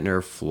get that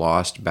nerve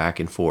flossed back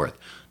and forth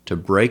to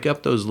break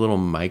up those little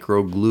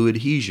micro glue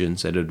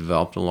adhesions that have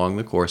developed along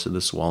the course of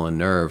the swollen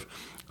nerve,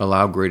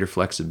 allow greater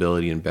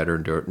flexibility and better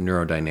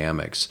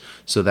neurodynamics.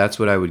 So that's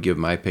what I would give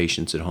my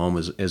patients at home,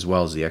 as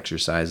well as the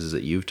exercises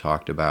that you've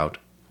talked about.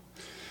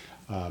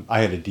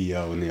 I had a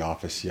DO in the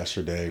office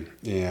yesterday,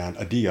 and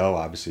a DO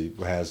obviously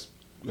has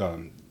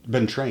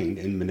been trained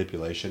in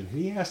manipulation.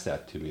 He asked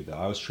that to me, though.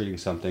 I was treating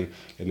something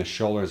in the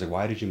shoulder. I was like,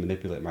 why did you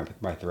manipulate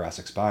my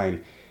thoracic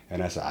spine?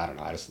 And I said, I don't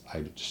know,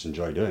 I just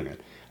enjoy doing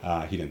it.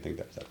 He didn't think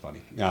that was that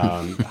funny.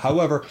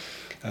 However,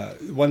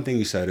 one thing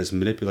you said is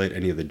manipulate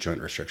any of the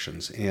joint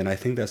restrictions. And I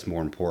think that's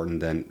more important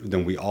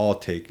than we all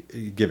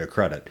give it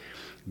credit.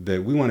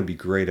 That we want to be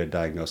great at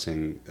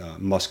diagnosing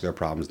muscular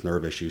problems,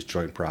 nerve issues,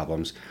 joint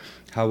problems.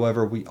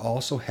 However, we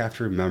also have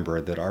to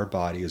remember that our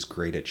body is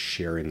great at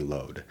sharing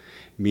load,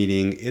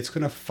 meaning it's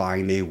going to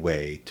find a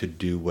way to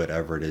do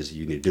whatever it is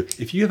you need to do.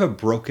 If you have a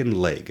broken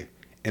leg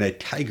and a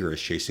tiger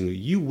is chasing you,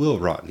 you will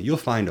run. You'll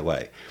find a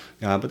way.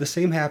 But the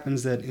same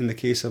happens that in the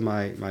case of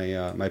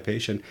my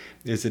patient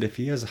is that if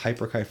he has a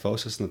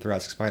hyperkyphosis in the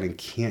thoracic spine and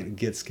can't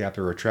get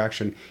scapular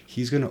retraction,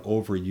 he's going to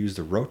overuse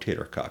the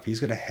rotator cuff. He's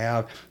going to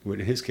have, in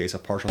his case, a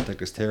partial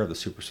thickness tear of the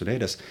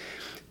supraspinatus.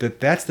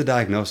 That's the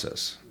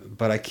diagnosis.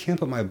 but I can't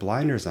put my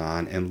blinders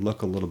on and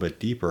look a little bit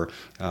deeper,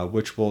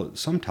 which will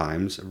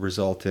sometimes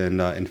result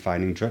in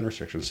finding joint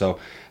restrictions. So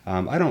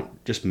I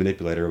don't just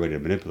manipulate everybody to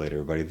manipulate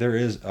everybody. There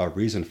is a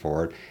reason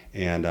for it,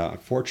 and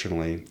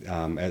unfortunately,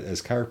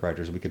 as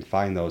chiropractors, we can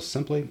find those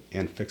simply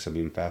and fix them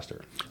even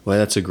faster. Well,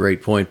 that's a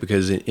great point,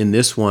 because in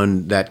this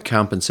one, that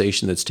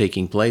compensation that's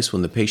taking place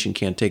when the patient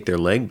can't take their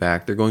leg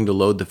back, they're going to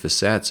load the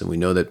facets, and we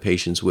know that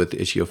patients with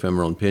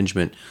ischiofemoral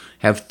impingement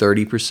have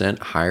 30%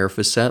 higher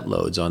facet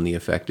loads on the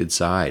affected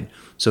side.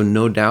 So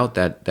no doubt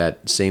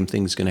that same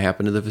thing's going to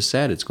happen to the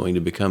facet. It's going to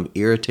become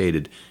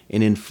irritated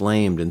and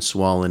inflamed and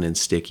swollen and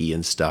sticky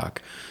and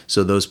stuck.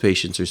 So those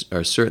patients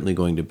are certainly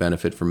going to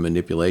benefit from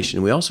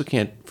manipulation. We also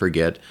can't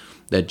forget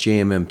that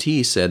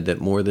JMMT said that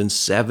more than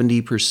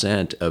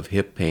 70% of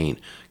hip pain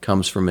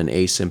comes from an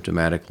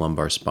asymptomatic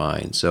lumbar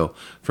spine. So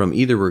from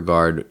either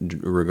regard,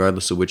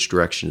 regardless of which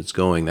direction it's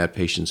going, that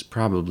patient's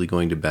probably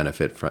going to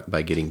benefit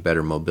by getting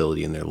better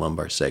mobility in their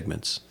lumbar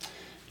segments.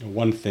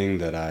 One thing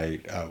that I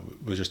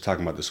was just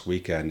talking about this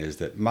weekend is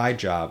that my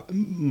job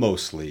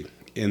mostly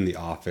in the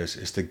office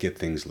is to get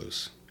things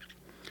loose.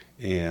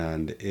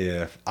 And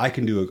if I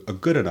can do a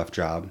good enough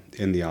job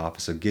in the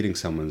office of getting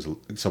someone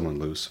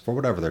loose for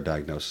whatever their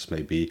diagnosis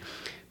may be,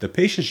 the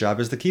patient's job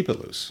is to keep it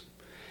loose.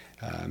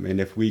 And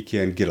if we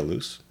can get it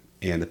loose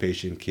and the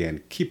patient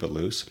can keep it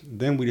loose,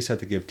 then we just have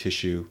to give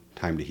tissue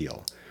time to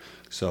heal.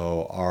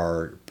 So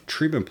our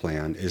treatment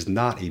plan is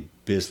not a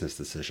business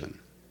decision.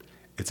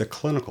 It's a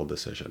clinical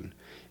decision.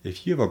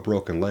 If you have a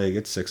broken leg,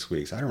 it's 6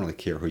 weeks. I don't really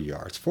care who you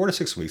are. It's 4 to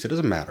 6 weeks. It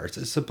doesn't matter.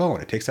 It's a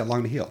bone. It takes that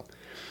long to heal.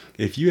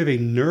 If you have a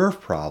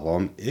nerve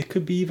problem, it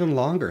could be even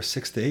longer,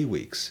 6 to 8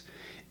 weeks.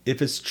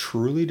 If it's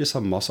truly just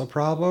a muscle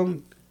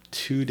problem,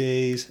 2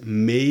 days,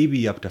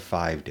 maybe up to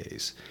 5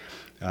 days.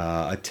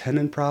 A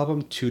tendon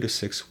problem, 2 to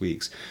 6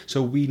 weeks.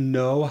 So we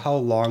know how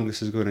long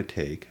this is going to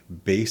take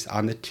based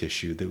on the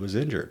tissue that was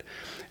injured.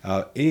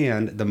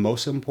 And the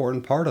most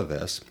important part of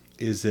this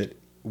is that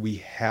we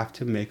have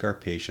to make our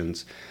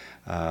patients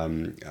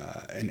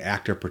an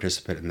active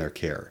participant in their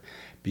care,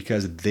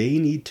 because they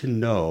need to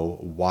know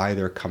why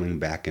they're coming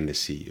back in to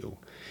see you.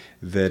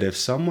 That if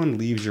someone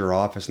leaves your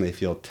office and they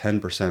feel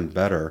 10%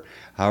 better,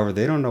 however,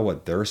 they don't know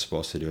what they're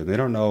supposed to do, and they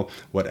don't know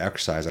what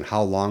exercise and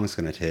how long it's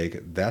going to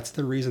take, that's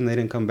the reason they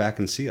didn't come back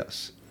and see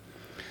us.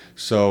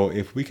 So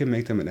if we can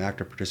make them an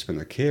active participant in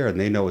the care, and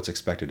they know what's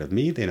expected of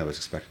me, they know what's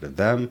expected of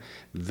them,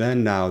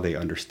 then now they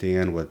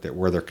understand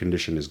where their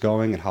condition is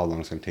going and how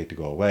long it's going to take to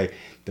go away.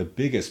 The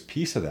biggest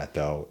piece of that,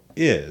 though,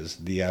 is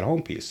the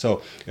at-home piece.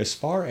 So as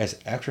far as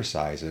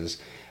exercises,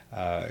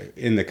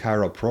 in the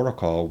chiro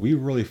protocol, we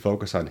really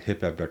focus on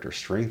hip abductor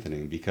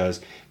strengthening, because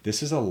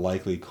this is a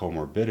likely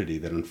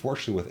comorbidity that,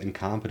 unfortunately, with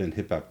incompetent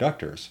hip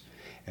abductors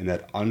and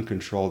that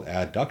uncontrolled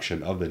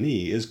adduction of the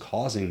knee is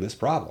causing this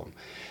problem.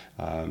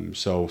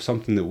 So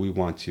something that we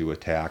want to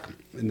attack.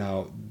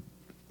 Now,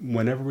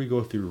 whenever we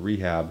go through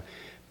rehab,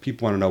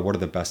 people want to know what are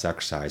the best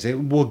exercises,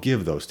 and we'll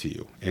give those to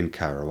you in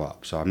Chiro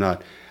Up. So I'm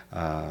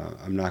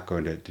not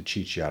going to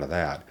cheat you out of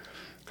that.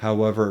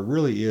 However, it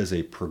really is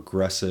a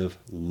progressive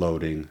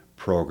loading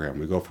program.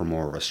 We go from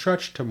more of a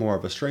stretch to more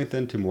of a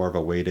strengthen to more of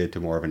a weighted to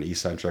more of an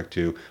eccentric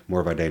to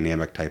more of a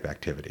dynamic type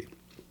activity.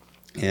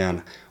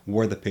 And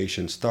where the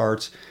patient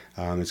starts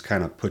is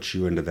kind of puts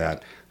you into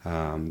that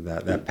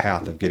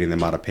path of getting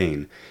them out of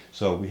pain.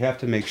 So we have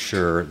to make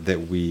sure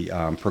that we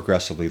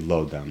progressively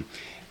load them.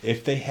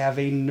 If they have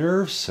a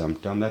nerve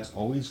symptom, that's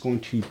always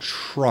going to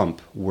trump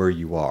where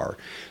you are.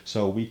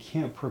 So we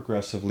can't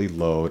progressively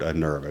load a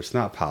nerve. It's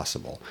not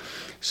possible.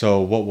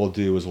 So what we'll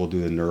do is we'll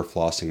do the nerve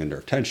flossing and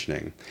nerve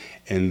tensioning,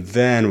 and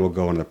then we'll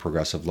go into the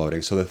progressive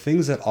loading. So the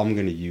things that I'm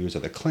going to use are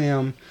the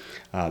clam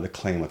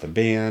with a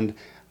band.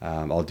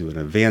 I'll do an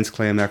advanced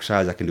clam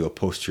exercise. I can do a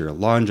posterior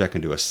lunge. I can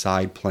do a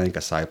side plank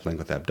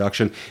with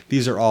abduction.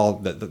 These are all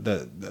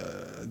the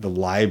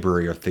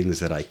library of things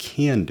that I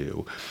can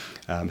do.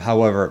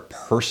 However,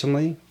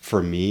 personally,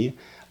 for me,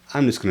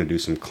 I'm just going to do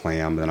some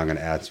clam, then I'm going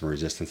to add some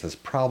resistance. That's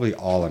probably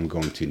all I'm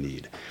going to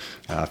need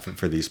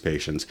for these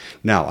patients.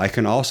 Now, I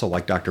can also,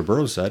 like Dr.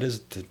 Burrows said, is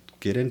to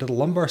get into the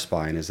lumbar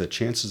spine, is that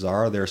chances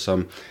are there's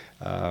some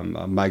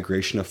a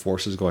migration of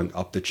forces going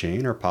up the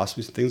chain, or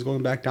possibly some things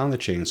going back down the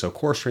chain. So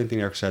core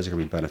strengthening exercises are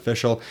going to be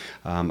beneficial.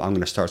 I'm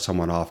going to start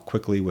someone off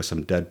quickly with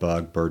some dead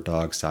bug, bird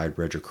dog, side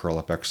bridge, or curl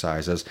up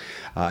exercises.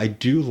 I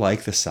do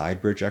like the side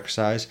bridge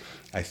exercise.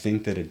 I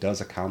think that it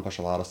does accomplish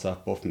a lot of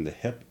stuff, both in the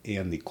hip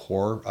and the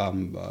core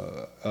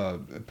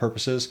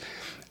purposes.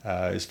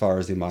 As far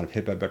as the amount of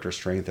hip abductor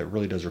strength, it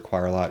really does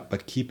require a lot.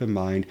 But keep in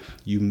mind,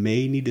 you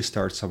may need to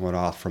start someone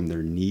off from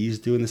their knees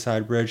doing the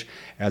side bridge,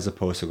 as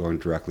opposed to going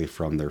directly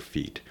from their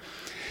feet.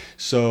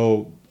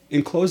 So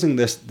in closing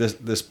this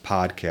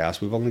podcast,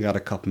 we've only got a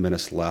couple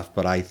minutes left,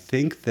 but I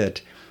think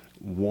that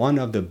one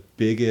of the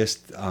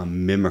biggest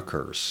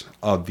mimickers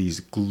of these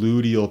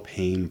gluteal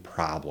pain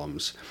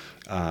problems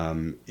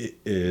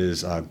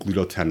is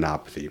gluteal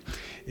tendinopathy.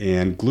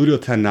 And gluteal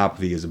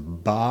tendinopathy is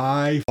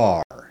by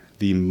far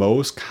the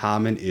most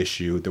common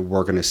issue that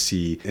we're going to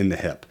see in the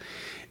hip.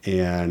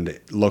 And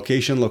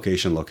location.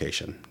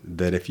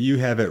 That if you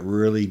have it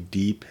really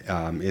deep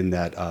in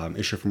that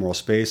ischiofemoral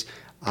space,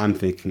 I'm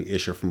thinking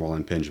ischiofemoral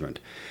impingement.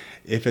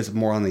 If it's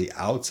more on the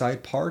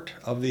outside part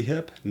of the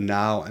hip,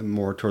 now I'm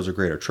more towards a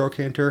greater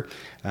trochanter,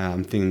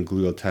 I'm thinking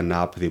gluteal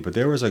tendinopathy. But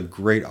there was a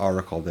great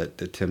article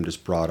that Tim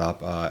just brought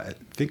up, I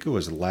think it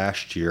was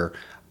last year,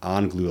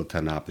 on gluteal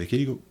tendinopathy. Can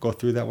you go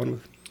through that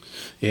one?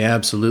 Yeah,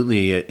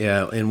 absolutely.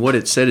 And what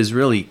it said is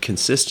really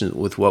consistent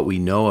with what we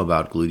know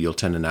about gluteal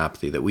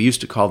tendinopathy, that we used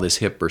to call this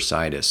hip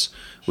bursitis,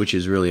 which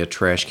is really a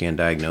trash can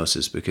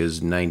diagnosis because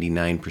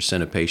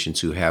 99% of patients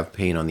who have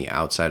pain on the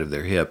outside of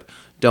their hip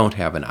don't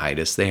have an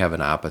itis, they have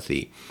an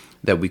apathy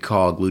that we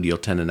call gluteal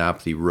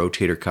tendinopathy,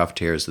 rotator cuff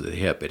tears of the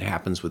hip. It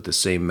happens with the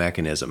same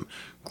mechanism,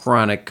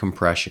 chronic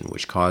compression,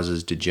 which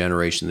causes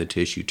degeneration of the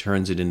tissue,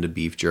 turns it into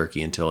beef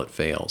jerky until it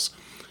fails.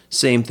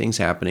 Same thing's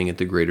happening at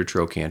the greater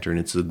trochanter, and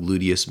it's the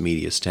gluteus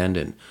medius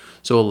tendon.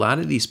 So a lot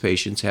of these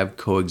patients have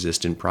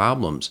coexistent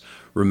problems.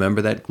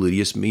 Remember that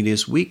gluteus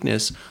medius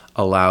weakness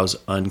allows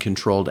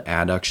uncontrolled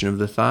adduction of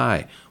the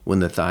thigh.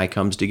 When the thigh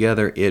comes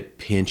together, it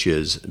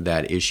pinches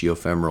that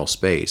ischiofemoral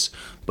space.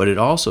 But it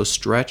also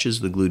stretches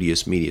the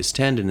gluteus medius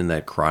tendon, and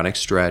that chronic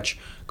stretch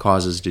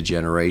causes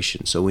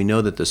degeneration. So we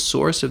know that the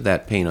source of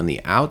that pain on the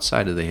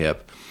outside of the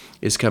hip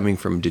is coming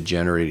from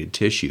degenerated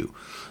tissue.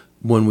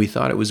 When we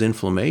thought it was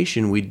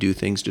inflammation, we'd do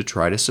things to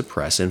try to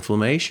suppress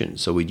inflammation.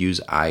 So we'd use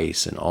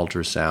ice and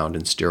ultrasound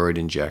and steroid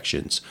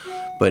injections.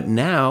 But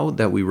now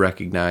that we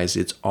recognize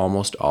it's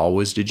almost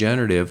always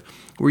degenerative,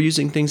 we're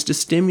using things to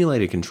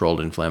stimulate a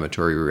controlled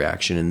inflammatory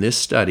reaction. In this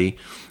study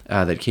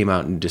that came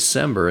out in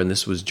December, and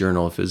this was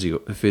Journal of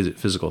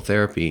Physical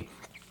Therapy,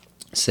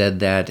 said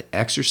that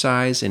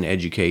exercise and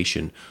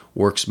education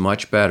works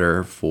much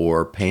better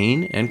for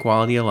pain and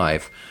quality of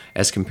life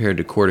as compared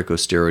to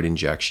corticosteroid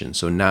injection.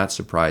 So not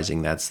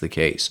surprising that's the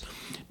case.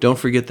 Don't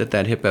forget that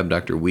that hip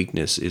abductor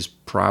weakness is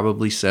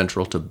probably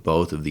central to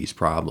both of these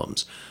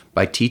problems.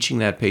 By teaching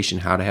that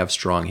patient how to have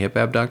strong hip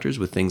abductors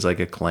with things like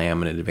a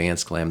clam, an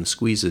advanced clam, and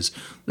squeezes,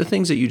 the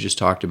things that you just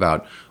talked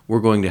about, we're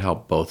going to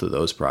help both of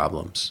those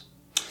problems.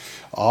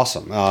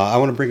 Awesome. I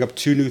want to bring up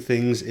two new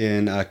things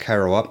in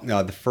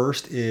ChiroUp. The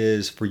first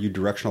is for you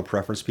directional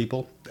preference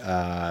people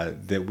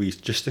that we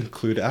just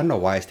included. I don't know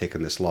why it's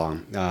taken this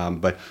long,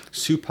 but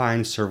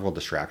supine cervical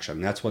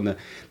distraction. That's when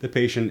the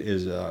patient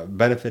is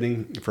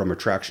benefiting from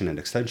retraction and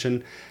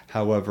extension.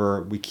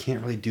 However, we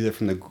can't really do that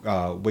from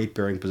the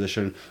weight-bearing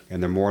position,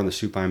 and they're more in the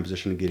supine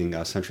position, getting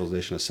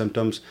centralization of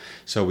symptoms.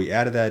 So we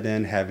added that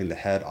in, having the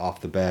head off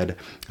the bed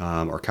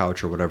or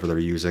couch or whatever they're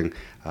using.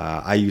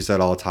 I use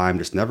that all the time,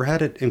 just never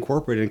had it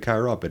incorporated in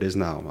ChiroUp. It is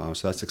now,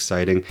 so that's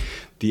exciting.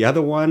 The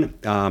other one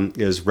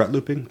is ret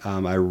looping.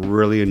 I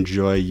really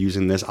enjoy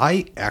using this.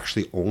 I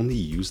actually only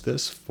use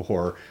this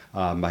for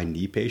my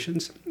knee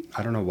patients.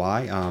 I don't know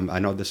why. I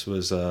know this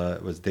was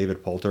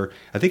David Poulter.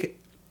 I think,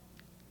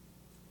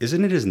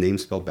 isn't it his name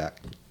spelled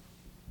back?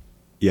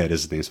 Yeah, it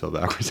is his name spelled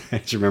backwards. I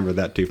just remember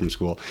that too from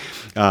school.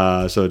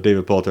 So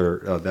David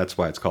Poulter, that's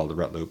why it's called the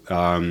ret loop.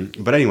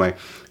 But anyway,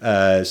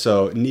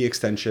 so knee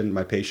extension,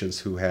 my patients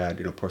who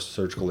had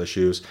post-surgical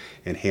issues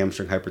and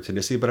hamstring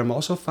hypertonicity, but I'm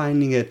also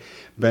finding it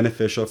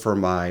beneficial for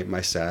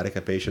my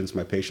sciatica patients,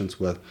 my patients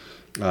with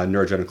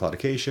neurogenic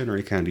claudication or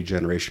any kind of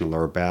degeneration of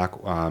lower back.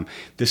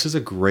 This is a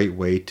great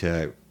way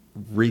to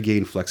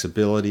regain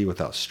flexibility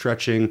without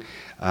stretching.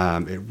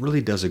 It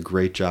really does a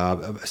great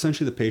job.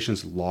 Essentially, the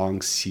patient's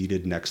long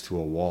seated next to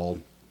a wall.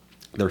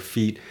 Their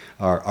feet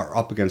are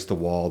up against the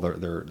wall.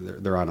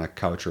 They're on a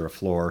couch or a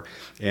floor,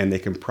 and they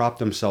can prop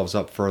themselves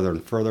up further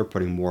and further,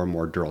 putting more and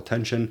more dural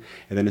tension.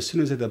 And then as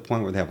soon as they're at the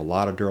point where they have a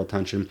lot of dural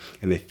tension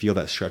and they feel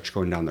that stretch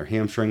going down their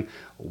hamstring,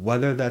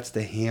 whether that's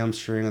the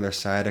hamstring or their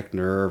sciatic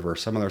nerve or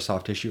some other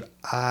soft tissue,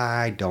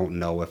 I don't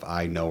know if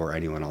I know or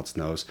anyone else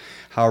knows.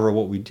 However,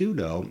 what we do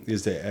know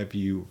is that if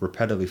you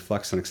repetitively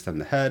flex and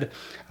extend the head,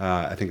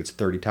 I think it's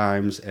 30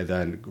 times, and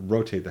then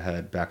rotate the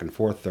head back and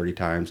forth 30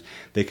 times,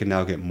 they can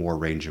now get more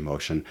range of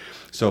motion.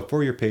 So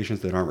for your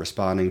patients that aren't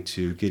responding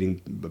to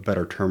getting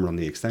better terminal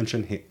knee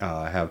extension,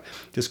 have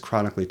just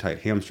chronically tight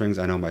hamstrings,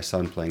 I know my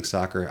son playing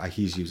soccer,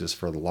 he's used this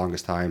for the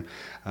longest time.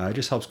 It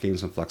just helps gain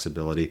some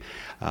flexibility.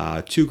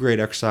 Two great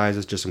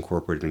exercises just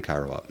incorporated in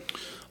ChiroUp.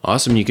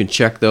 Awesome. You can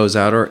check those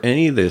out, or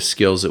any of the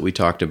skills that we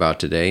talked about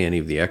today, any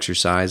of the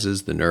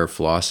exercises, the nerve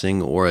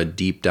flossing, or a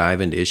deep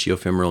dive into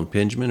ischiofemoral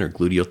impingement or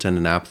gluteal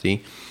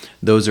tendinopathy.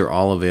 Those are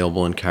all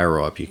available in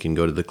ChiroUp. You can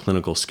go to the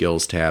clinical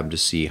skills tab to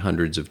see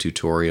hundreds of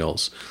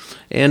tutorials.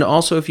 And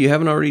also, if you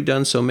haven't already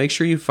done so, make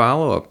sure you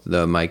follow up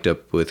the Mic'd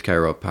Up with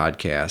Chiro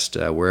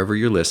podcast wherever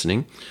you're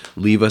listening.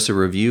 Leave us a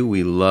review.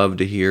 We love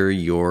to hear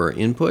your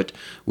input.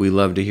 We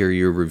love to hear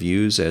your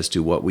reviews as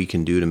to what we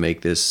can do to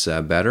make this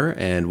better.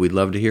 And we'd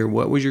love to hear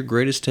what was your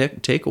greatest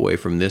takeaway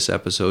from this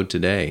episode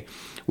today.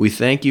 We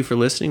thank you for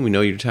listening. We know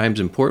your time's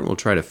important. We'll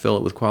try to fill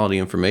it with quality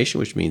information,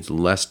 which means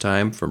less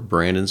time for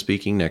Brandon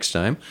speaking next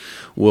time.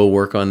 We'll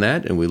work on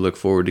that, and we look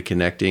forward to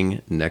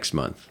connecting next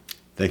month.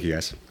 Thank you,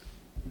 guys.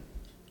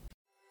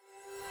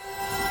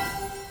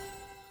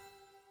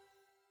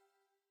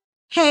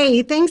 Hey,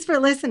 Hey, thanks for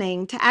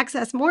listening. To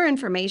access more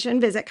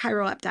information, visit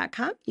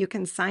chiroup.com. You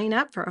can sign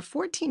up for a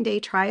 14-day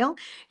trial.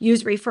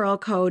 Use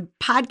referral code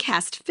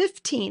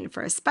podcast15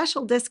 for a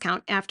special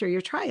discount after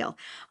your trial.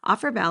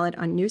 Offer valid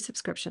on new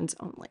subscriptions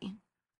only.